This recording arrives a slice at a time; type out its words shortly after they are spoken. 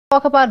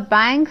Talk about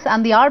banks,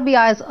 and the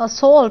RBI's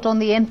assault on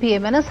the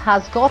NPA menace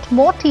has got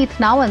more teeth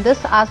now, and this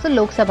as the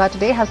Lok Sabha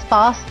today has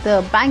passed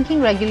the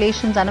Banking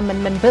Regulations and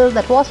Amendment Bill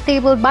that was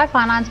tabled by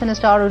Finance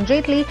Minister Arun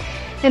Jaitley.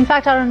 In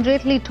fact, Arun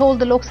Jaitley told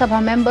the Lok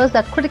Sabha members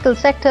that critical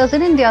sectors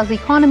in India's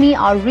economy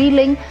are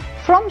reeling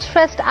from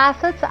stressed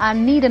assets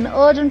and need an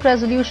urgent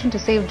resolution to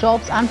save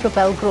jobs and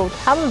propel growth.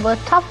 However,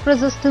 tough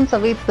resistance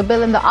awaits the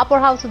bill in the upper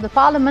house of the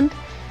parliament,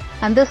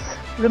 and this,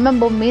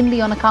 remember,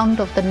 mainly on account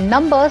of the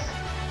numbers.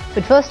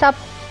 But first up,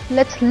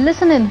 let's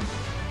listen in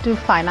to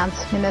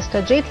Finance Minister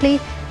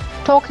Jaitley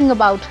talking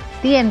about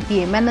the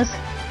NPA menace.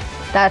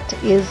 That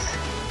is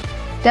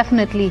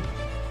definitely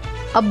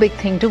a big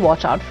thing to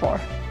watch out for.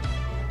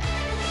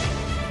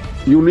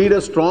 You need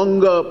a strong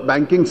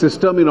banking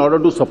system in order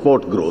to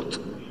support growth.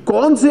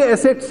 कौन से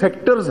ऐसे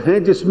sectors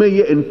हैं जिसमें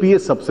ये NPA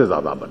सबसे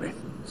ज्यादा बने?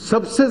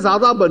 सबसे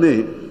ज्यादा बने,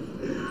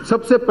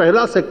 सबसे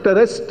पहला सेक्टर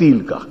है स्टील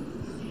का।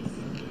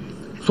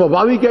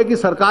 स्वाभाविक है कि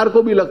सरकार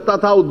को भी लगता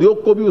था,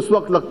 उद्योग को भी उस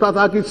वक्त लगता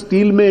था कि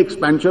स्टील में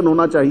एक्सपेंशन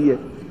होना चाहिए।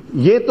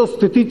 ये तो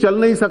स्थिति चल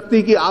नहीं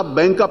सकती कि आप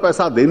बैंक का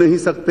पैसा दे नहीं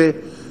सकते,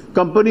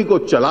 कंपनी को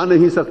चला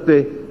नहीं सकते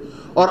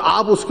और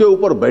आप उसके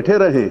ऊपर बैठे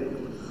रहें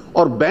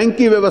और बैंक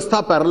की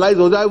व्यवस्था पैरालाइज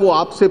हो जाए, वो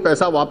आपसे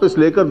पैसा वापस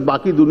लेकर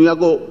बाकी दुनिया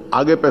को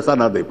आगे पैसा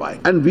ना दे पाए।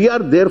 And we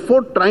are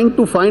therefore trying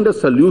to find a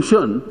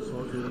solution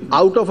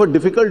out of a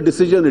difficult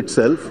decision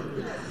itself.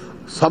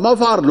 Some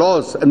of our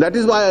laws, and that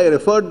is why I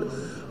referred,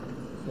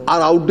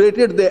 are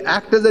outdated. They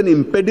act as an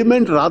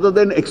impediment rather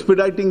than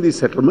expediting these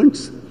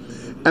settlements,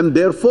 and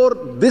therefore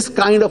this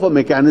kind of a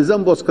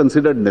mechanism was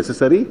considered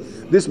necessary.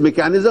 This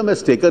mechanism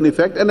has taken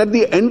effect, and at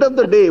the end of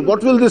the day,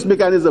 what will this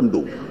mechanism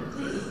do?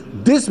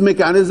 This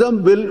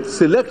mechanism will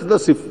select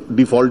the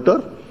defaulter,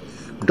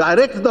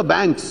 direct the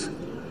banks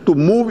to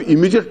move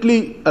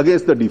immediately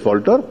against the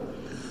defaulter,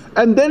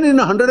 and then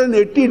in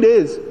 180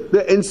 days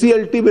the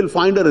NCLT will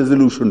find a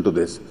resolution to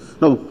this.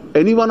 Now,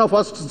 any one of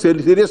us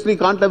seriously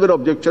can't have an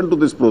objection to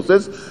this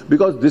process,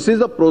 because this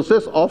is a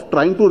process of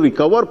trying to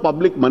recover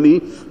public money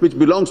which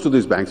belongs to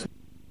these banks.